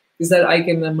forever, because that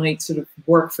icon might sort of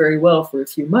work very well for a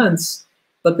few months,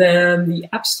 but then the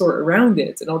app store around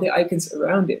it and all the icons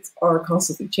around it are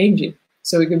constantly changing.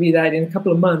 So it could be that in a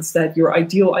couple of months that your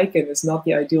ideal icon is not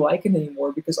the ideal icon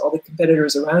anymore because all the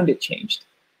competitors around it changed.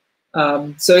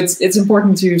 So it's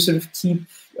important to sort of keep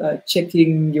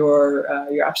checking your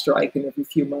App Store icon every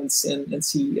few months and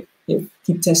see,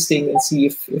 keep testing and see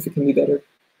if it can be better.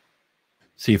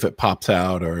 See if it pops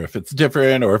out, or if it's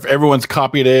different, or if everyone's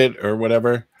copied it, or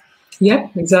whatever. Yeah,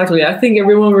 exactly. I think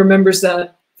everyone remembers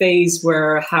that phase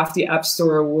where half the App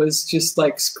Store was just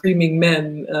like screaming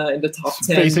men in the top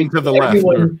 10. Facing to the left.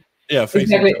 Or, yeah,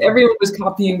 exactly. Everyone was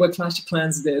copying what Clash of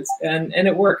Clans did, and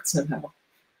it worked somehow.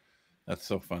 That's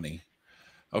so funny.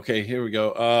 Okay, here we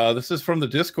go. This is from the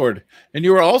Discord, and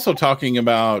you were also talking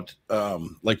about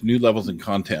like new levels and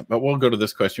content, but we'll go to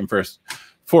this question first.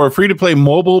 For a free-to-play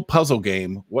mobile puzzle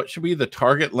game, what should be the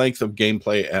target length of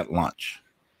gameplay at launch?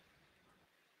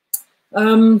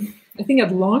 I think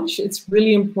at launch, it's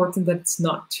really important that it's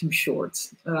not too short.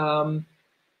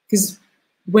 Because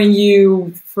when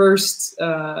you first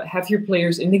have your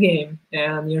players in the game,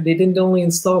 and they didn't only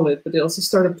install it, but they also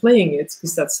started playing it,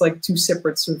 because that's like 2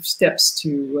 separate sort of steps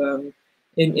to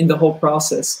in the whole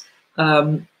process.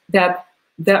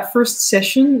 That first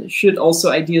session should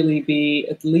also ideally be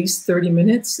at least 30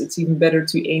 minutes. It's even better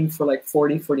to aim for like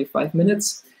 40, 45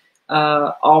 minutes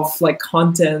of like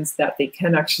content that they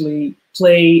can actually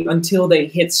play until they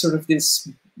hit sort of this,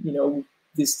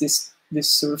 this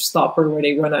sort of stopper where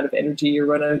they run out of energy or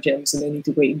run out of gems, and they need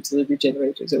to wait until it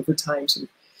regenerates over time. So,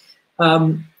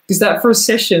 because that first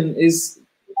session is,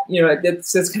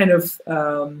 that's kind of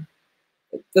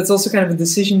that's also kind of a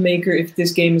decision maker if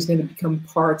this game is going to become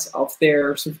part of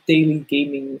their sort of daily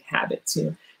gaming habits.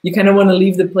 You kind of want to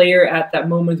leave the player at that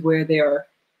moment where they are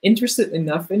interested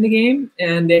enough in the game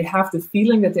and they have the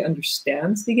feeling that they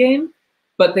understand the game,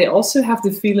 but they also have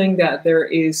the feeling that there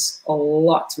is a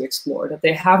lot to explore, that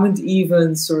they haven't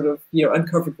even sort of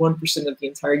uncovered 1% of the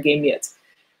entire game yet.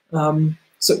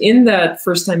 So in that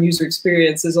first-time user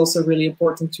experience, it's also really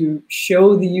important to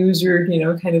show the user,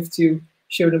 kind of to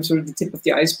show them sort of the tip of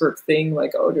the iceberg thing,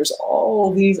 like, oh, there's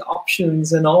all these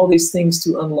options and all these things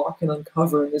to unlock and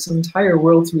uncover, and this entire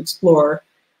world to explore.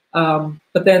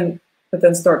 But then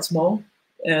start small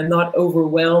and not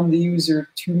overwhelm the user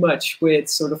too much with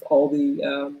sort of all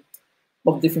the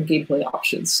different gameplay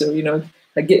options. So let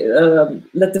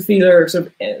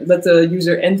the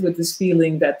user end with this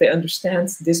feeling that they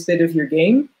understand this bit of your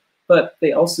game, but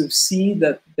they also see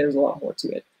that there's a lot more to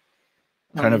it.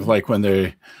 Kind of like when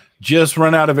they just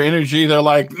run out of energy, they're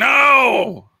like,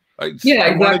 no. Yeah,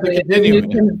 exactly.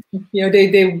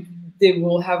 They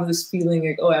will have this feeling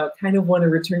like, oh, I kind of want to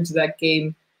return to that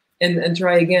game and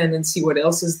try again and see what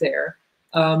else is there.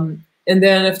 And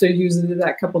then if they're using it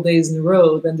that couple days in a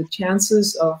row, then the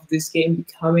chances of this game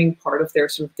becoming part of their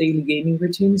sort of daily gaming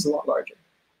routine is a lot larger.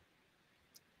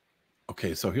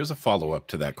 Okay, so here's a follow-up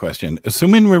to that question.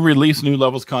 Assuming we release new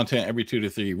levels content every 2 to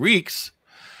 3 weeks,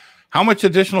 how much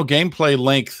additional gameplay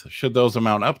length should those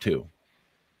amount up to?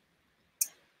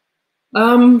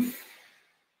 I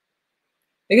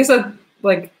guess that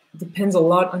depends a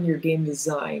lot on your game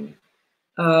design.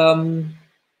 I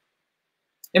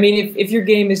mean, if your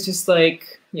game is just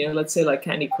like, let's say like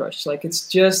Candy Crush, like it's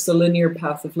just a linear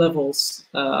path of levels,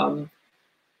 then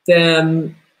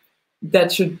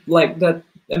that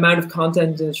amount of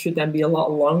content should then be a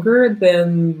lot longer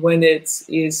than when it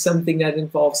is something that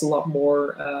involves a lot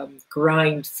more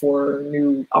grind for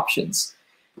new options.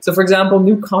 So, for example,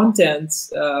 new content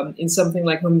in something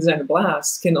like Home Designer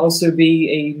Blast can also be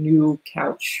a new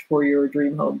couch for your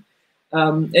dream home.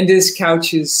 And this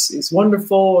couch is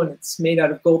wonderful, and it's made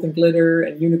out of gold and glitter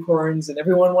and unicorns, and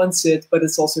everyone wants it, but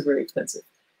it's also very expensive.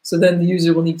 So then the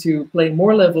user will need to play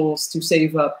more levels to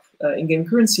save up in-game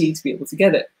currency to be able to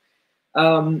get it.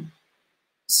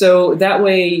 So that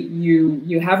way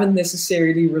you haven't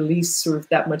necessarily released sort of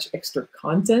that much extra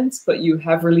content, but you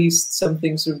have released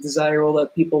something sort of desirable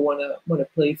that people want to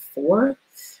play for.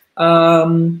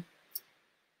 So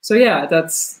yeah,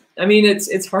 I mean,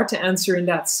 it's hard to answer in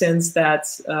that sense that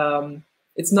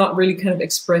it's not really kind of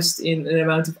expressed in an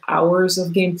amount of hours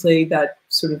of gameplay that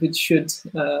sort of it should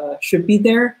be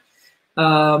there,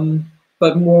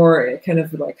 but more kind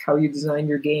of like how you design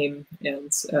your game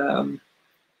and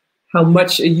how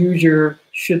much a user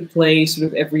should play sort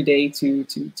of every day to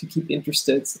keep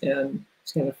interested, and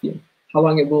kind of how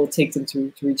long it will take them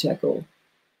to reach that goal.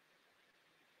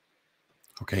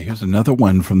 Okay, here's another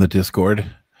one from the Discord.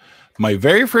 My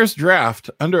very first draft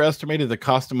underestimated the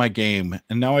cost of my game,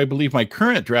 and now I believe my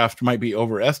current draft might be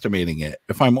overestimating it.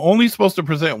 If I'm only supposed to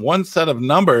present one set of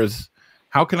numbers,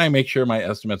 how can I make sure my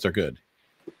estimates are good?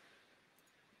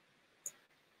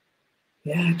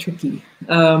 Yeah, tricky.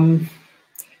 I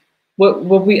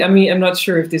mean, I'm not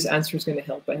sure if this answer is going to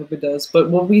help. I hope it does. But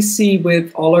what we see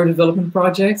with all our development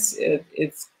projects, it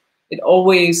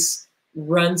always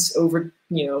runs over,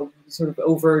 sort of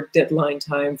over deadline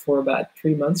time for about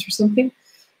 3 months or something.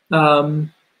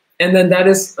 And then that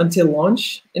is until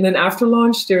launch. And then after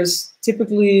launch, there's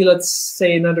typically, let's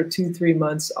say, another 2-3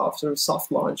 months after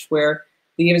soft launch where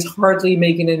the game is hardly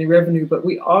making any revenue, but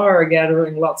we are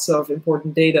gathering lots of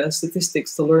important data and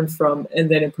statistics to learn from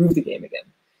and then improve the game again.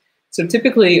 So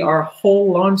typically our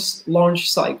whole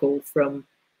launch cycle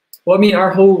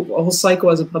our whole cycle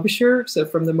as a publisher, so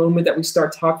from the moment that we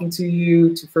start talking to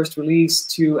you to first release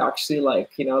to actually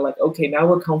okay, now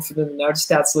we're confident, now the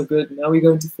stats look good, now we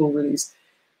go into full release,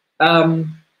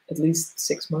 at least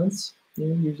 6 months,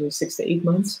 usually 6 to 8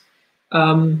 months.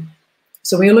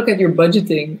 So when you look at your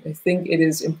budgeting, I think it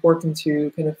is important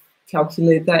to kind of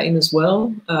calculate that in as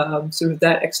well, sort of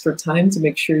that extra time to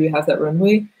make sure you have that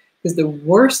runway. Because the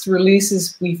worst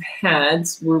releases we've had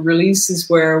were releases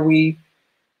where we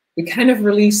kind of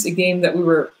released a game that we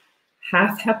were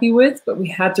half happy with, but we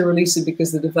had to release it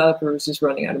because the developer was just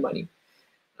running out of money.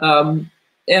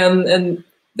 And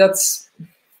that's,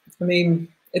 I mean,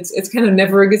 it's kind of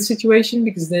never a good situation,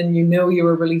 because then you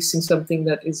are releasing something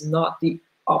that is not the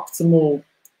optimal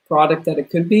product that it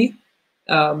could be.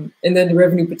 And then the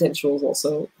revenue potential is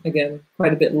also, again,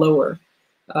 quite a bit lower.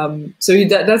 So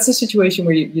that's a situation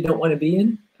where you don't want to be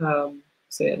in. So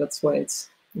yeah, that's why it's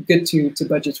good to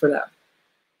budget for that.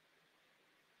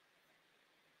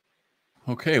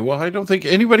 Okay, well, I don't think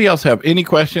anybody else have any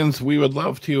questions. We would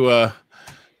love to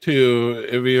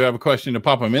if you have a question, to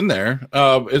pop them in there.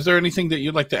 Is there anything that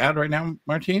you'd like to add right now,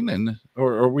 Martine?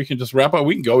 Or we can just wrap up.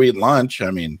 We can go eat lunch. I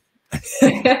mean,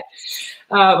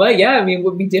 well, yeah, I mean, it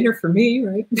would be dinner for me,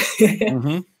 right?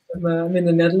 Mm-hmm. I'm in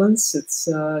the Netherlands. It's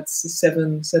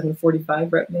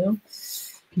 7:45 right now,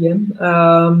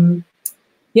 p.m.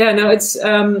 Yeah, no, it's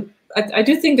I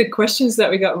do think the questions that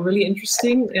we got were really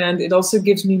interesting, and it also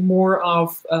gives me more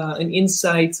of an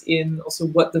insight in also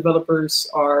what developers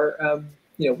are,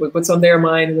 what's on their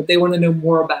mind and what they want to know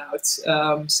more about.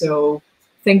 So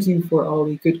thank you for all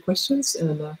the good questions,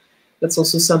 and that's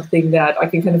also something that I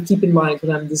can kind of keep in mind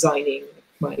when I'm designing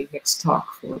my next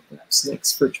talk for perhaps the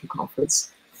next virtual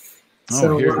conference.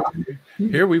 Oh,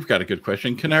 here we've got a good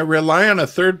question. Can I rely on a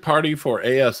third party for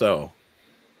ASO?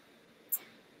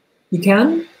 You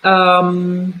can,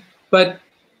 but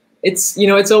it's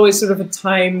it's always sort of a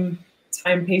time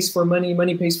pays for money,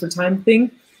 money pays for time thing.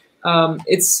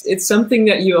 It's something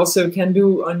that you also can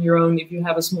do on your own if you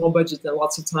have a small budget and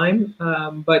lots of time.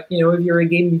 But if you're a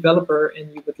game developer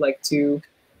and you would like to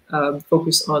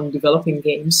focus on developing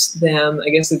games, then I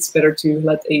guess it's better to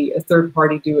let a third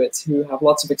party do it who have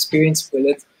lots of experience with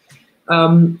it.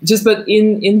 But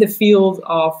in the field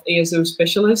of ASO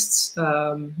specialists,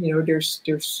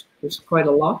 there's quite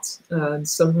a lot, and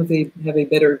some have a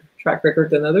better track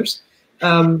record than others.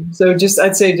 So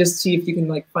I'd say just see if you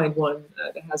can find one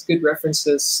that has good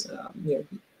references,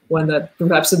 one that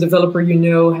perhaps a developer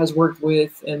has worked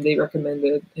with and they recommend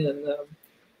it, and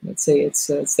let's say it's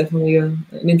definitely an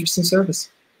interesting service.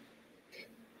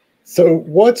 So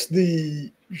what's the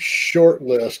short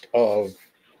list of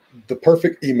the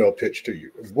perfect email pitch to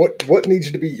you? What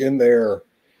needs to be in there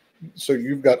so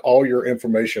you've got all your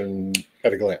information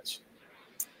at a glance?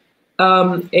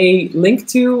 A link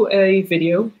to a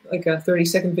video, like a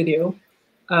 30-second video.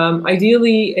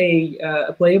 Ideally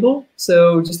a playable,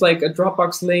 so just like a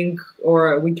Dropbox link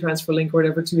or a WeTransfer link or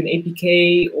whatever to an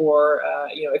APK, or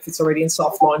if it's already in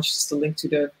soft launch, just a link to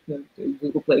the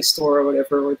Google Play Store or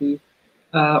whatever,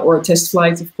 or a test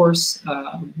flight, of course,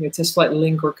 test flight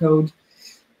link or code.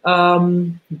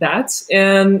 That,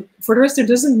 and for the rest, there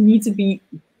doesn't need to be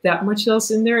that much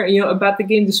else in there. About the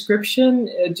game description,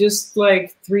 just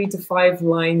like 3 to 5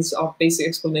 lines of basic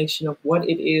explanation of what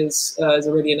it is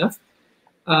already enough.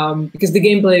 Because the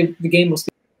game will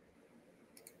speak.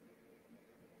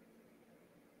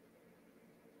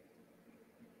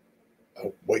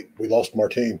 Oh, wait, we lost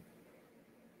Martine.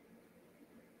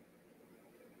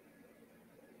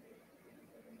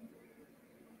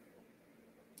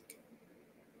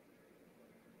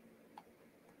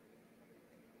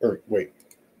 Or wait.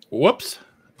 Whoops.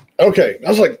 Okay, I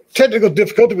was like, technical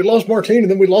difficulty. We lost Martine,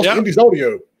 and then we lost Indy's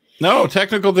audio. No,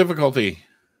 technical difficulty.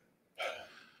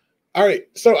 All right,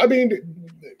 so I mean,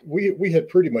 we had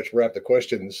pretty much wrapped the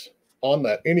questions on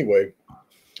that anyway.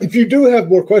 If you do have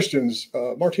more questions,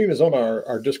 Martine is on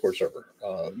our Discord server.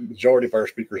 Majority of our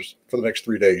speakers for the next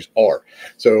 3 days are.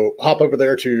 So hop over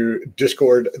there to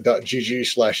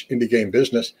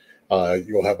discord.gg/indiegamebusiness.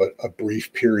 You'll have a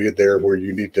brief period there where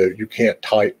you can't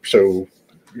type, so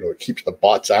it keeps the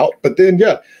bots out. But then,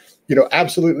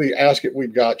 absolutely ask it.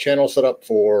 We've got channels set up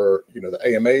for the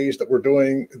AMAs that we're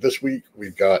doing this week.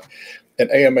 We've got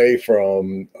an AMA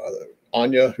from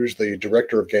Anya, who's the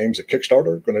director of games at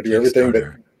Kickstarter, going to do everything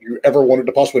that you ever wanted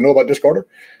to possibly know about Kickstarter.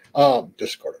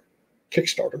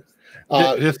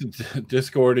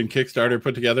 Discord and Kickstarter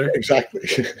put together. Exactly.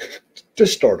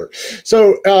 Kickstarter.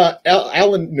 So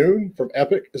Alan Noon from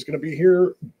Epic is going to be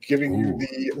here giving you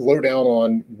the lowdown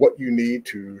on what you need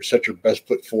to set your best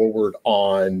foot forward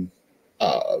on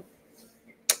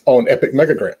Epic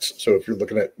Mega Grants. So if you're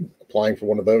looking at applying for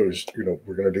one of those,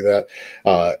 we're going to do that.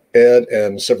 Ed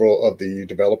and several of the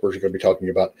developers are going to be talking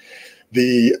about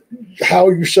how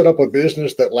you set up a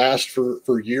business that lasts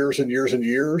for years and years and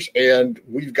years. And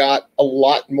we've got a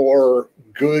lot more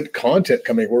good content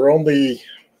coming. Are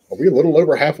we a little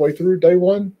over halfway through day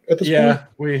one at this point? Yeah,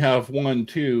 we have 1,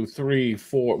 2, 3,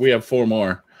 4. We have 4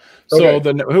 more. Okay.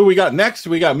 So who we got next?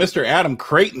 We got Mr. Adam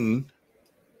Creighton.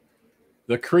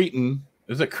 The Cretan.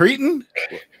 Is it Cretan?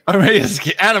 I mean, it's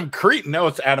Adam Creighton. No,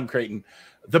 it's Adam Creighton.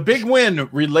 The big win,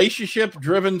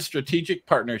 relationship-driven strategic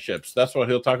partnerships. That's what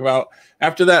he'll talk about.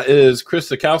 After that is Chris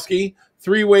Sikowski,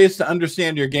 3 ways to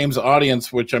understand your game's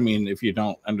audience, which, I mean, if you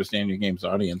don't understand your game's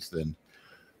audience, then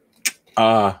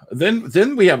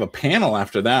we have a panel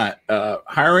after that,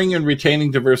 hiring and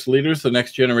retaining diverse leaders, the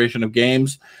next generation of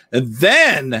games. And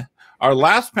then our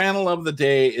last panel of the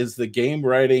day is the game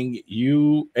writing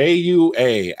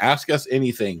AUA, Ask Us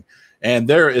Anything. And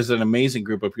there is an amazing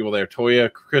group of people there.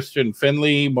 Toya, Christian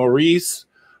Finley, Maurice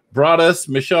Broadus,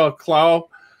 Michelle Clow,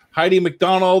 Heidi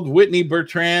McDonald, Whitney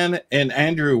Bertrand, and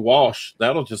Andrew Walsh.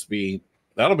 I think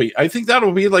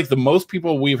that'll be like the most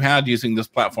people we've had using this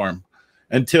platform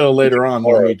until later on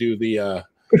when we do the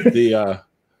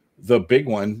big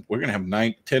one. We're going to have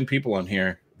 10 people on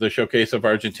here. The showcase of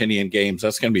Argentinian games.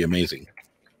 That's going to be amazing.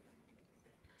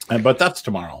 But that's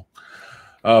tomorrow.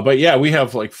 But yeah, we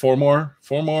have like 4 more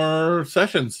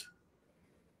sessions.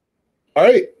 All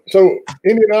right. So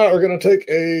Indy and I are going to take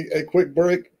a quick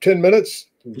break, 10 minutes.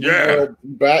 Yeah.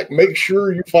 Back. Make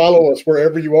sure you follow us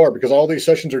wherever you are, because all these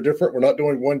sessions are different. We're not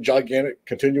doing one gigantic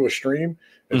continuous stream.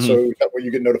 And so that way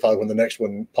you get notified when the next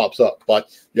one pops up.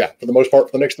 But yeah, for the most part,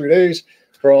 for the next 3 days,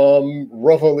 from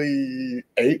roughly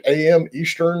 8 a.m.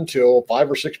 Eastern till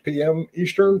 5 or 6 p.m.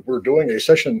 Eastern, we're doing a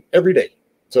session every day.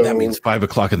 So that means 5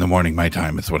 o'clock in the morning, my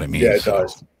time is what it means. Yeah, it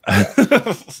does.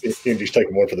 Indy's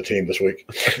taking one for the team this week.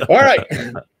 All right.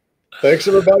 Thanks,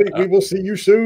 everybody. We will see you soon.